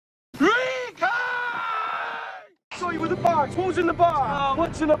the box. Who's in the box?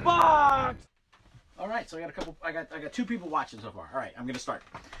 What's in the box? All right, so I got two people watching so far. All right, I'm gonna start.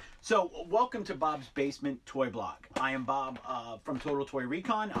 So welcome to Bob's Basement Toy Blog. I am Bob from Total Toy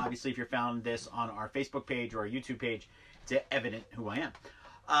Recon. Obviously, if you found this on our Facebook page or our YouTube page, it's evident who I am.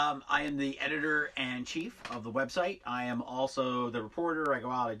 I am the editor-in-chief of the website. I am also the reporter. I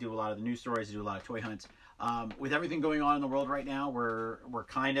go out, I do a lot of the news stories, I do a lot of toy hunts. With everything going on in the world right now, we're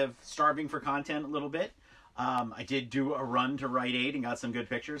kind of starving for content a little bit. I did do a run to Rite Aid and got some good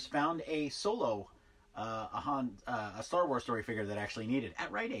pictures. Found a solo, a Star Wars story figure that I actually needed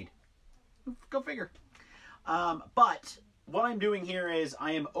at Rite Aid. Go figure. But what I'm doing here is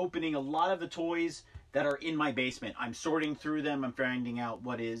I am opening a lot of the toys that are in my basement. I'm sorting through them. I'm finding out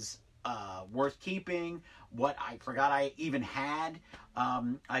what is worth keeping, what I forgot I even had.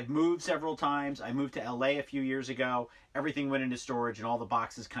 I've moved several times. I moved to LA a few years ago. Everything went into storage and all the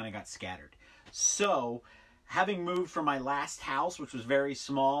boxes kind of got scattered. So having moved from my last house, which was very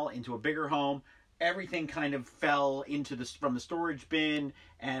small, into a bigger home, everything kind of fell into from the storage bin,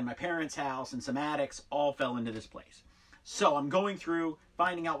 and my parents' house and some attics all fell into this place. So I'm going through,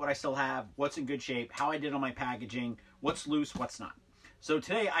 finding out what I still have, what's in good shape, how I did on my packaging, what's loose, what's not. So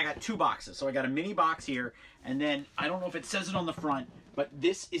today I got two boxes. So I got a mini box here, and then I don't know if it says it on the front, but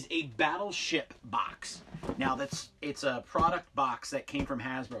this is a Battleship Box. Now it's a product box that came from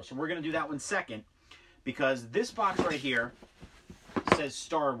Hasbro. So we're going to do that one second, because this box right here says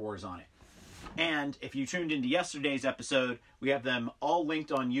Star Wars on it. And if you tuned into yesterday's episode, we have them all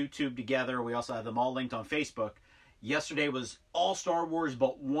linked on YouTube together. We also have them all linked on Facebook. Yesterday was all Star Wars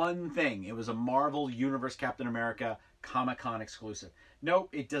but one thing. It was a Marvel Universe Captain America Comic-Con exclusive. Nope,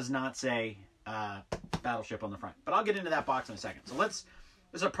 it does not say Battleship on the front. But I'll get into that box in a second. So this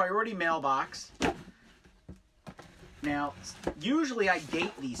is a priority mail box. Now, usually I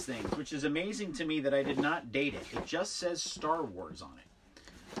date these things, which is amazing to me that I did not date it. It just says Star Wars on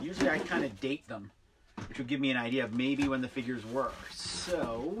it. Usually I kind of date them, which will give me an idea of maybe when the figures were.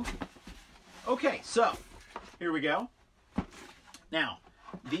 So, okay, so here we go. Now,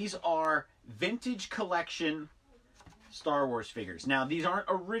 these are vintage collection Star Wars figures. Now, these aren't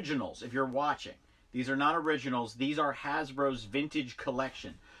originals if you're watching. These are not originals. These are Hasbro's vintage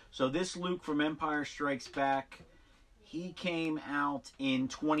collection. So this Luke from Empire Strikes Back, he came out in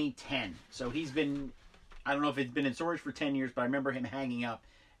 2010. So he's been, I don't know if it's been in storage for 10 years, but I remember him hanging up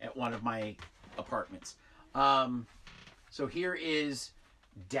at one of my apartments. So here is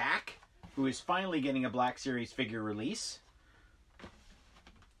Dak, who is finally getting a Black Series figure release.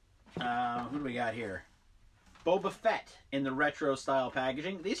 Who do we got here? Boba Fett in the retro style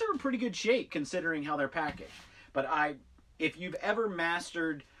packaging. These are in pretty good shape considering how they're packaged. But if you've ever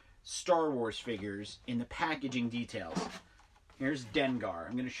mastered Star Wars figures in the packaging details, here's Dengar.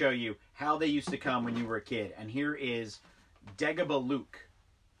 I'm going to show you how they used to come when you were a kid. And here is Dagobah Luke.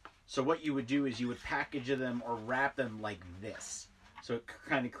 So what you would do is you would package them or wrap them like this. So it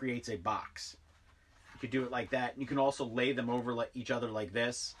kind of creates a box. You could do it like that. You can also lay them over each other like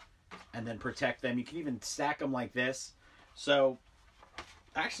this and then protect them. You can even stack them like this. So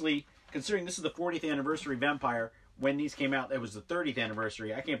actually, considering this is the 40th anniversary of Empire, when these came out, it was the 30th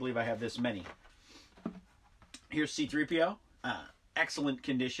anniversary. I can't believe I have this many. Here's C-3PO. Excellent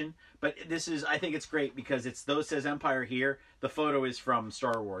condition. But this is, I think it's great because though it says Empire here, the photo is from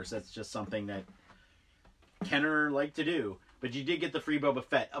Star Wars. That's just something that Kenner liked to do. But you did get the free Boba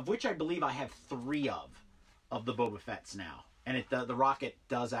Fett, of which I believe I have 3 of the Boba Fetts now. And the rocket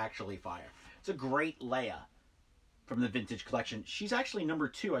does actually fire. It's a great Leia from the vintage collection. She's actually number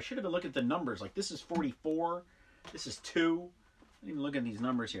 2. I should have been looking at the numbers. Like, this is 44. This is 2. I didn't even look at these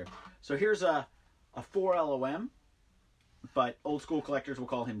numbers here. So here's a 4 LOM. But old school collectors will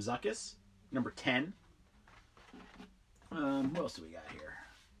call him Zuckuss. Number 10. What else do we got here?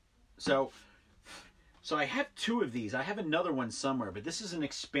 So I have 2 of these. I have another one somewhere, but this is an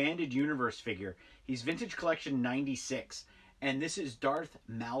expanded universe figure. He's vintage collection 96, and this is Darth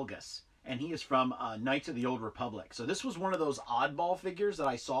Malgus, and he is from Knights of the Old Republic. So this was one of those oddball figures that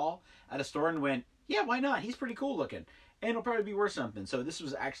I saw at a store and went, yeah, why not? He's pretty cool looking, and it'll probably be worth something. So this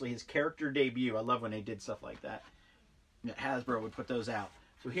was actually his character debut. I love when they did stuff like that. Hasbro would put those out.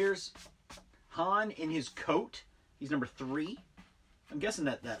 So here's Han in his coat. He's number 3. I'm guessing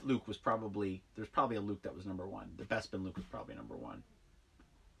that Luke was probably, there's probably a Luke that was number 1. The Bespin Luke was probably number 1.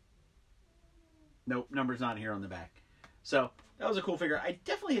 Nope, number's not here on the back. So that was a cool figure. I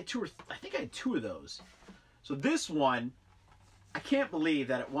definitely had I think I had 2 of those. So this one, I can't believe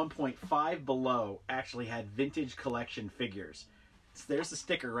that at one point Five Below actually had vintage collection figures. There's the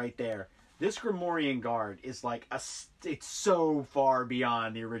sticker right there. This Grimorian Guard is like it's so far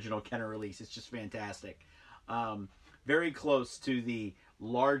beyond the original Kenner release. It's just fantastic. very close to the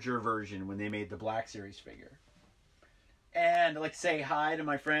larger version when they made the Black Series figure. And I'd like to say hi to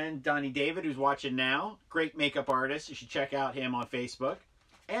my friend Donnie David, who's watching now. Great makeup artist. You should check out him on Facebook.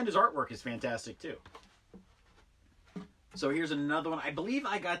 And his artwork is fantastic too. So here's another one. I believe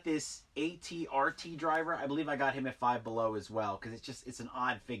I got this ATRT driver. I believe I got him at Five Below as well, because it's an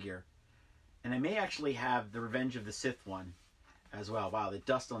odd figure. And I may actually have the Revenge of the Sith one as well. Wow, the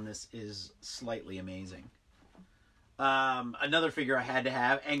dust on this is slightly amazing. Another figure I had to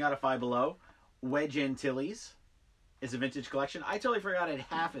have and got a Five Below, Wedge Antilles. Is a vintage collection. I totally forgot I had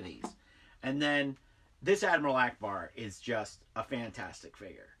half of these. And then this Admiral Akbar is just a fantastic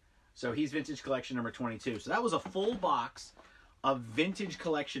figure. So he's vintage collection number 22. So that was a full box of vintage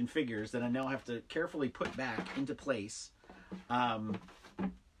collection figures that I now have to carefully put back into place.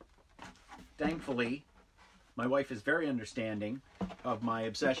 Thankfully, my wife is very understanding of my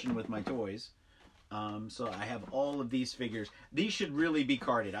obsession with my toys. So I have all of these figures. These should really be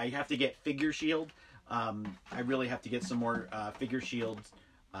carded. I have to get Figure Shield. I really have to get some more Figure Shields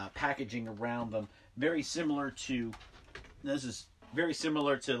packaging around them. Very similar to, this is very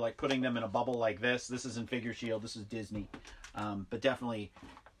similar to like putting them in a bubble like this. This isn't Figure Shield, this is Disney. But definitely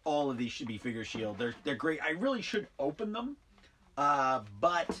all of these should be Figure Shield. They're great. I really should open them,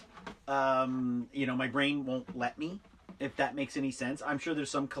 but you know, my brain won't let me, if that makes any sense. I'm sure there's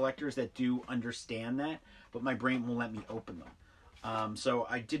some collectors that do understand that, but my brain won't let me open them. So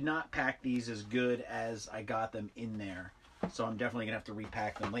I did not pack these as good as I got them in there. So I'm definitely going to have to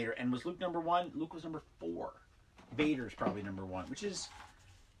repack them later. And was Luke number 1? Luke was number 4. Vader's probably number 1, which is...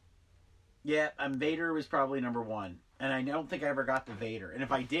 Yeah, Vader was probably number 1. And I don't think I ever got the Vader. And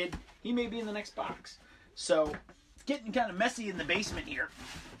if I did, he may be in the next box. So it's getting kind of messy in the basement here.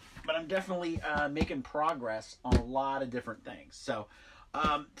 But I'm definitely making progress on a lot of different things. So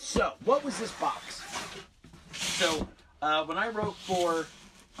what was this box? So... when I wrote for,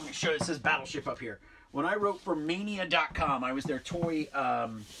 let me show you, it says Battleship up here. When I wrote for Mania.com, I was their toy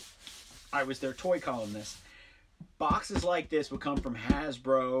columnist. Boxes like this would come from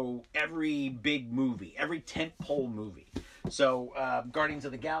Hasbro every big movie, every tentpole movie. So Guardians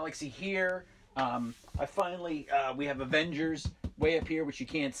of the Galaxy here. I finally, we have Avengers way up here, which you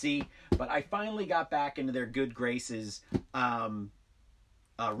can't see, but I finally got back into their good graces.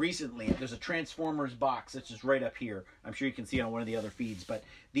 Recently, there's a Transformers box that's just right up here. I'm sure you can see it on one of the other feeds, but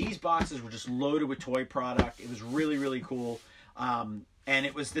these boxes were just loaded with toy product. It was really, really cool. And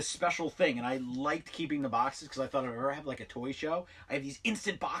it was this special thing, and I liked keeping the boxes because I thought if I ever have like a toy show, I have these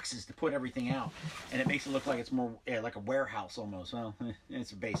instant boxes to put everything out, and it makes it look like it's more like a warehouse almost. Well,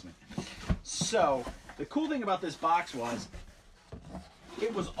 it's a basement. So the cool thing about this box was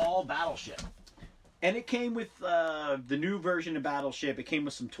it was all Battleship. And it came with the new version of Battleship. It came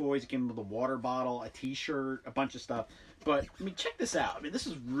with some toys. It came with a water bottle, a t-shirt, a bunch of stuff. But, I mean, check this out. I mean, this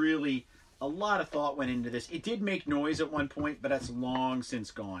is really... a lot of thought went into this. It did make noise at one point, but that's long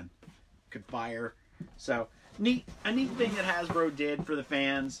since gone. Could fire. So, a neat thing that Hasbro did for the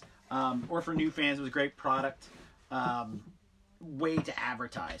fans, or for new fans. It was a great product. Way to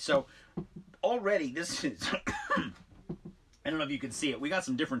advertise. So, already, this is... I don't know if you can see it. We got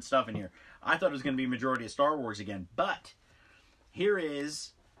some different stuff in here. I thought it was going to be a majority of Star Wars again. But here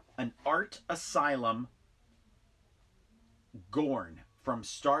is an Art Asylum Gorn from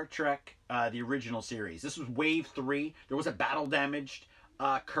Star Trek, the original series. This was Wave 3. There was a battle-damaged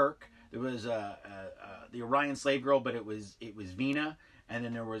Kirk. There was the Orion slave girl, but it was Vina. And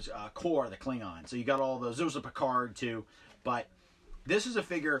then there was Kor, the Klingon. So you got all those. There was a Picard, too. But this is a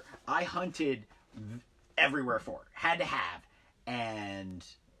figure I hunted everywhere for. Had to have. And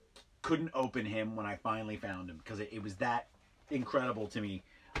couldn't open him when I finally found him because it was that incredible to me,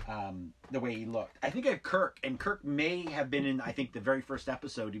 the way he looked. I think I have Kirk, and Kirk may have been in, I think, the very first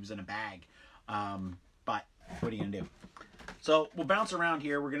episode. He was in a bag. But what are you going to do? So we'll bounce around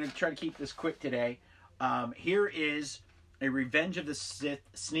here. We're going to try to keep this quick today. Here is a Revenge of the Sith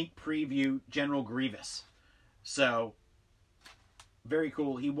sneak preview General Grievous. So, very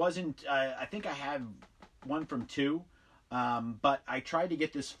cool. He wasn't, I think I had one from 2. But I tried to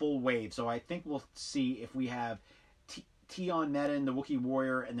get this full wave, so I think we'll see if we have Tion Metin, the Wookiee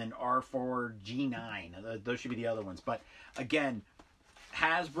Warrior, and then R4G9. Those should be the other ones. But again,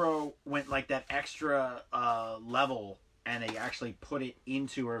 Hasbro went like that extra level, and they actually put it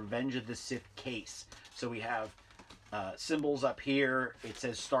into a Revenge of the Sith case. So we have symbols up here. It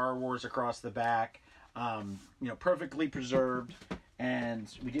says Star Wars across the back. You know, perfectly preserved.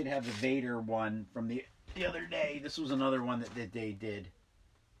 And we did have the Vader one from the other day. This was another one that they did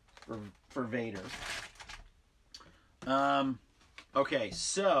for Vader. Okay,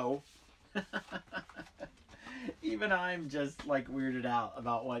 so Even I'm just like weirded out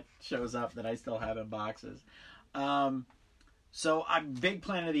about what shows up that I still have in boxes. So I'm a big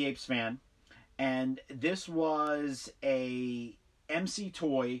Planet of the Apes fan, and this was a MC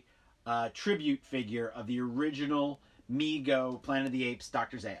Toy tribute figure of the original Mego Planet of the Apes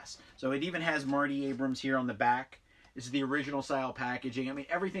Dr. Zaius. So it even has Marty Abrams here on the back. This is the original style packaging. I mean,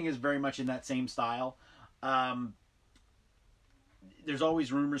 everything is very much in that same style. There's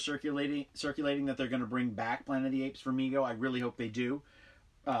always rumors circulating that they're going to bring back Planet of the Apes for Mego. I really hope they do.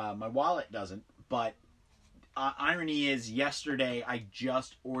 My wallet doesn't, but irony is yesterday I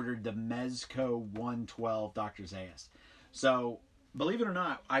just ordered the Mezco 112 Dr. Zaius. So, believe it or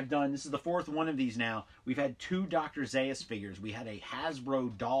not, this is the fourth one of these now. We've had 2 Dr. Zaius figures. We had a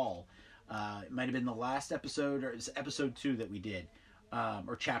Hasbro doll. It might have been the last episode, or it's episode 2 that we did,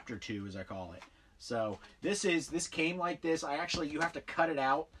 or chapter 2 as I call it. So this came like this. You have to cut it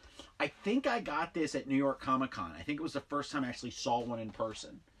out. I think I got this at New York Comic Con. I think it was the first time I actually saw one in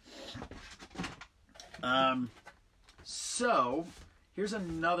person. So here's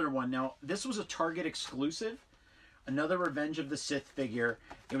another one. Now this was a Target exclusive. Another Revenge of the Sith figure.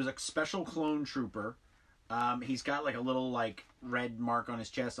 It was a special clone trooper. He's got like a little like red mark on his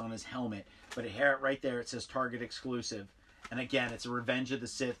chest on his helmet, but right there it says Target exclusive. And again, it's a Revenge of the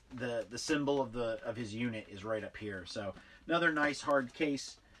Sith. The symbol of his unit is right up here. So another nice hard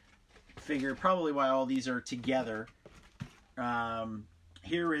case figure. Probably why all these are together.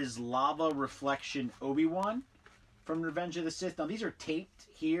 Here is Lava Reflection Obi-Wan from Revenge of the Sith. Now these are taped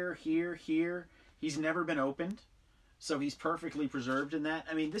here, here, here. He's never been opened, so he's perfectly preserved in that.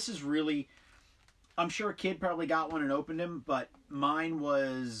 I mean, this is really... I'm sure a kid probably got one and opened him, but mine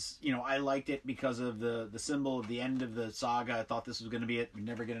was, I liked it because of the symbol of the end of the saga. I thought this was going to be it. We'd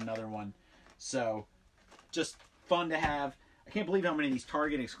never get another one. So, just fun to have. I can't believe how many of these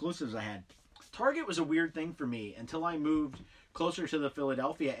Target exclusives I had. Target was a weird thing for me until I moved closer to the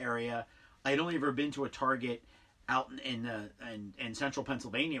Philadelphia area. I had only ever been to a Target out in central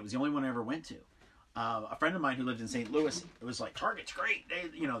Pennsylvania. It was the only one I ever went to. A friend of mine who lived in St. Louis, it was like, Target's great.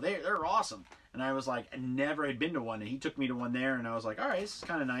 They're awesome. And I was like, I never had been to one. And he took me to one there. And I was like, all right, this is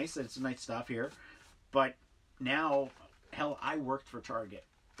kind of nice. It's nice stuff here. But now, hell, I worked for Target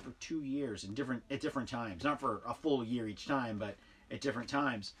for 2 years at different times. Not for a full year each time, but at different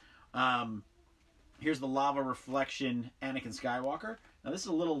times. Here's the Lava Reflection Anakin Skywalker. Now, this is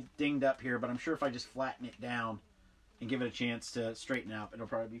a little dinged up here, but I'm sure if I just flatten it down and give it a chance to straighten out, it'll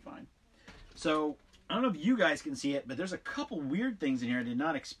probably be fine. So, I don't know if you guys can see it, but there's a couple weird things in here I did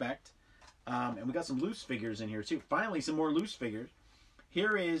not expect. And we got some loose figures in here, too. Finally, some more loose figures.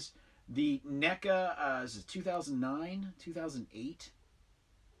 Here is the NECA, is it 2009? 2008?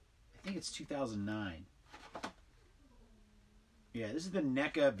 I think it's 2009. Yeah, this is the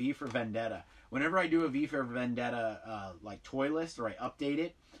NECA V for Vendetta. Whenever I do a V for Vendetta, like, toy list, or I update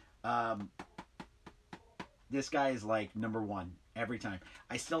it, this guy is, like, #1 every time.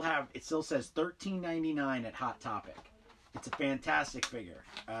 It still says $13.99 at Hot Topic. It's a fantastic figure.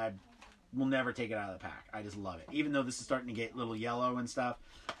 We'll never take it out of the pack. I just love it. Even though this is starting to get a little yellow and stuff,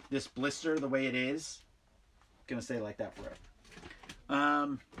 this blister, the way it is, gonna stay like that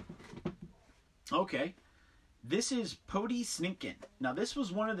forever. Okay. This is Pody Sninkin. Now, this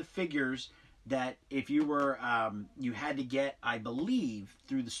was one of the figures that if you were, you had to get, I believe,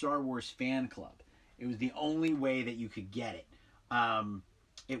 through the Star Wars fan club. It was the only way that you could get it.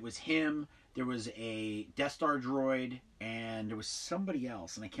 It was him. There was a Death Star droid, and there was somebody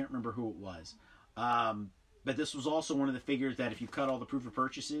else, and I can't remember who it was. But this was also one of the figures that if you cut all the proof of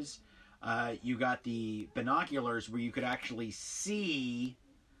purchases, you got the binoculars where you could actually see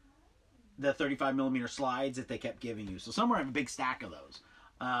the 35mm slides that they kept giving you. So somewhere I have a big stack of those.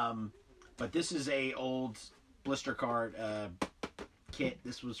 But this is a old blister card kit.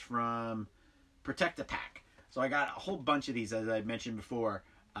 This was from Protect the Pack. So I got a whole bunch of these, as I mentioned before.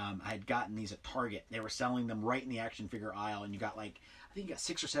 I had gotten these at Target. They were selling them right in the action figure aisle, and you got like, I think you got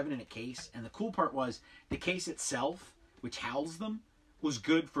 6 or 7 in a case. And the cool part was the case itself, which housed them, was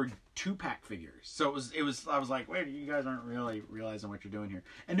good for 2-pack figures. So it was. I was like, wait, you guys aren't really realizing what you're doing here.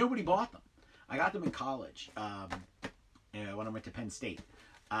 And nobody bought them. I got them in college when I went to Penn State,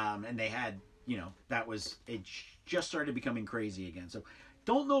 and they had, it just started becoming crazy again. So.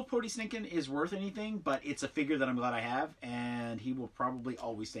 Don't know if Pody Sninkin is worth anything, but it's a figure that I'm glad I have, and he will probably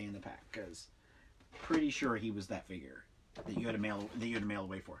always stay in the pack, because pretty sure he was that figure that you had to mail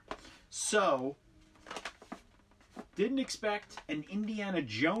away for. So, didn't expect an Indiana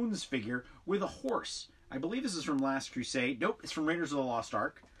Jones figure with a horse. I believe this is from Last Crusade. Nope, it's from Raiders of the Lost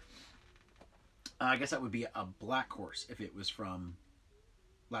Ark. I guess that would be a black horse if it was from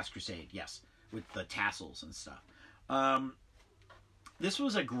Last Crusade, yes. with the tassels and stuff. This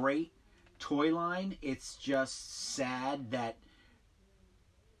was a great toy line. It's just sad that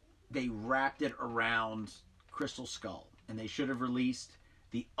they wrapped it around Crystal Skull, and they should have released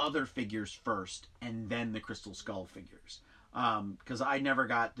the other figures first and then the Crystal Skull figures. Because I never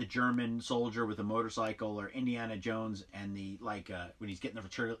got the German soldier with a motorcycle, or Indiana Jones and the, like, when he's getting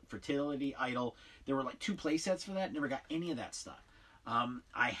the fertility idol. There were like 2 play sets for that. Never got any of that stuff.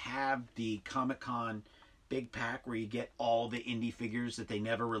 I have the Comic-Con big pack where you get all the indie figures that they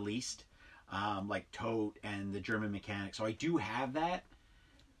never released, like Tote and the German mechanic. So I do have that.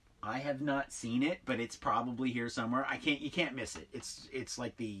 I have not seen it, but it's probably here somewhere. You can't miss it. It's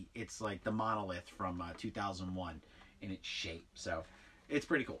like the monolith from 2001 in its shape. So it's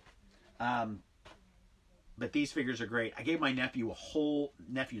pretty cool. But these figures are great. I gave my nephews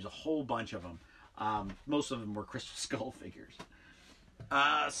a whole bunch of them. Most of them were Crystal Skull figures.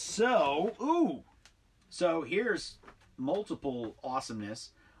 So here's multiple awesomeness.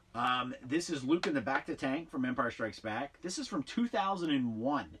 This is Luke in the Back to Tank from Empire Strikes Back. This is from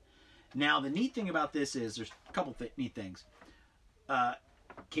 2001. Now, the neat thing about this is there's a couple neat things.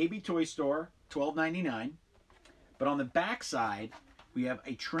 KB Toy Store, $12.99. But on the back side, we have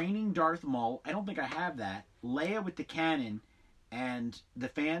a training Darth Maul. I don't think I have that. Leia with the cannon, and the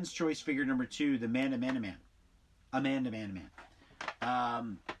Fan's Choice figure number 2, the Amanda Man.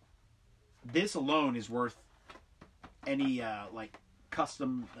 This alone is worth any like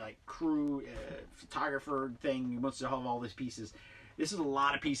custom like crew photographer thing. He wants to have all these pieces. This is a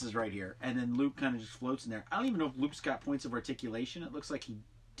lot of pieces right here, and then Luke kind of just floats in there. I don't even know if Luke's got points of articulation. It looks like he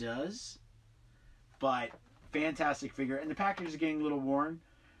does, but fantastic figure. And the package is getting a little worn,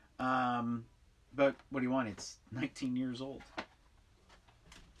 but what do you want? It's 19 years old.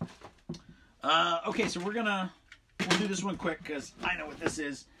 Okay, so we'll do this one quick because I know what this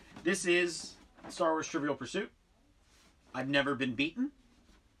is. This is Star Wars Trivial Pursuit. I've Never Been Beaten.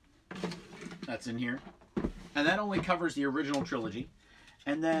 That's in here. And that only covers the original trilogy.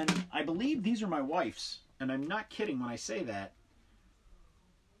 And then I believe these are my wife's. And I'm not kidding when I say that.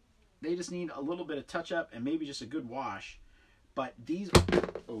 They just need a little bit of touch-up and maybe just a good wash. But these...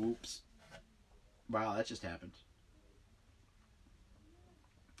 Oops. Wow, that just happened.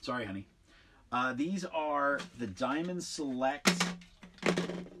 Sorry, honey. These are the Diamond Select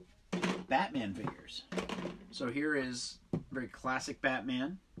Batman figures. So here is very classic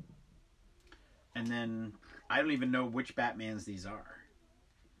Batman. And then I don't even know which Batmans these are.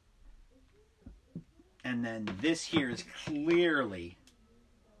 And then this here is clearly,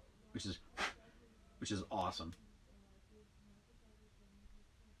 which is awesome,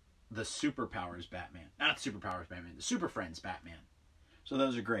 the Superpowers Batman. Not Superpowers Batman, the Super Friends Batman. So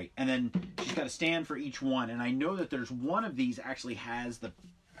those are great. And then she's got a stand for each one. And I know that there's one of these actually has the...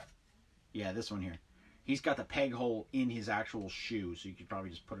 Yeah, this one here. He's got the peg hole in his actual shoe. So you could probably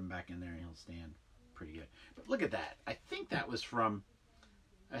just put him back in there and he'll stand pretty good. But look at that. I think that was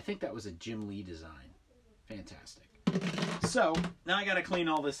a Jim Lee design. Fantastic. So, now I got to clean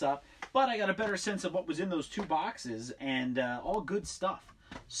all this up. But I got a better sense of what was in those 2 boxes. And all good stuff.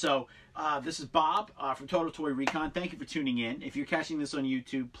 So, this is Bob from Total Toy Recon. Thank you for tuning in. If you're catching this on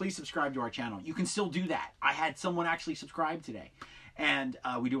YouTube, please subscribe to our channel. You can still do that. I had someone actually subscribe today. And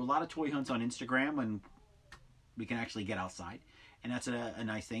we do a lot of toy hunts on Instagram when we can actually get outside. And that's a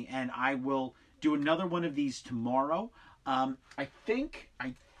nice thing. And I will do another one of these tomorrow. I think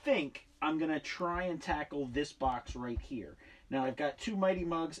I'm going to try and tackle this box right here. Now, I've got 2 Mighty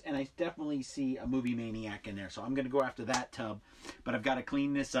Mugs, and I definitely see a Movie Maniac in there. So I'm going to go after that tub. But I've got to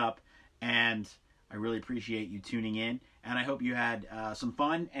clean this up, and I really appreciate you tuning in. And I hope you had some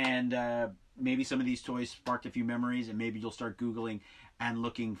fun, and maybe some of these toys sparked a few memories, and maybe you'll start Googling and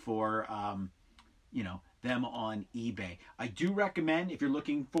looking for, them on eBay. I do recommend, if you're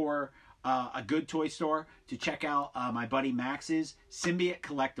looking for a good toy store, to check out my buddy Max's Symbiote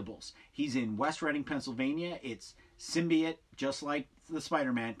Collectibles. He's in West Reading, Pennsylvania. It's Symbiote, just like the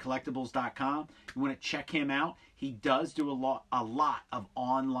Spider-Man, collectibles.com. You want to check him out. He does do a lot of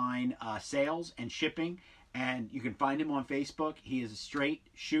online sales and shipping, and you can find him on Facebook. He is a straight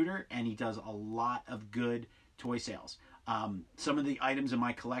shooter, and he does a lot of good toy sales. Some of the items in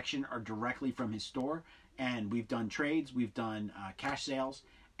my collection are directly from his store, and we've done trades, we've done cash sales,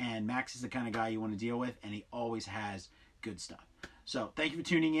 and Max is the kind of guy you want to deal with, and he always has good stuff. So, thank you for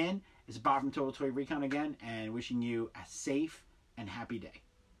tuning in. It's Bob from Total Toy Recon again, and wishing you a safe and happy day.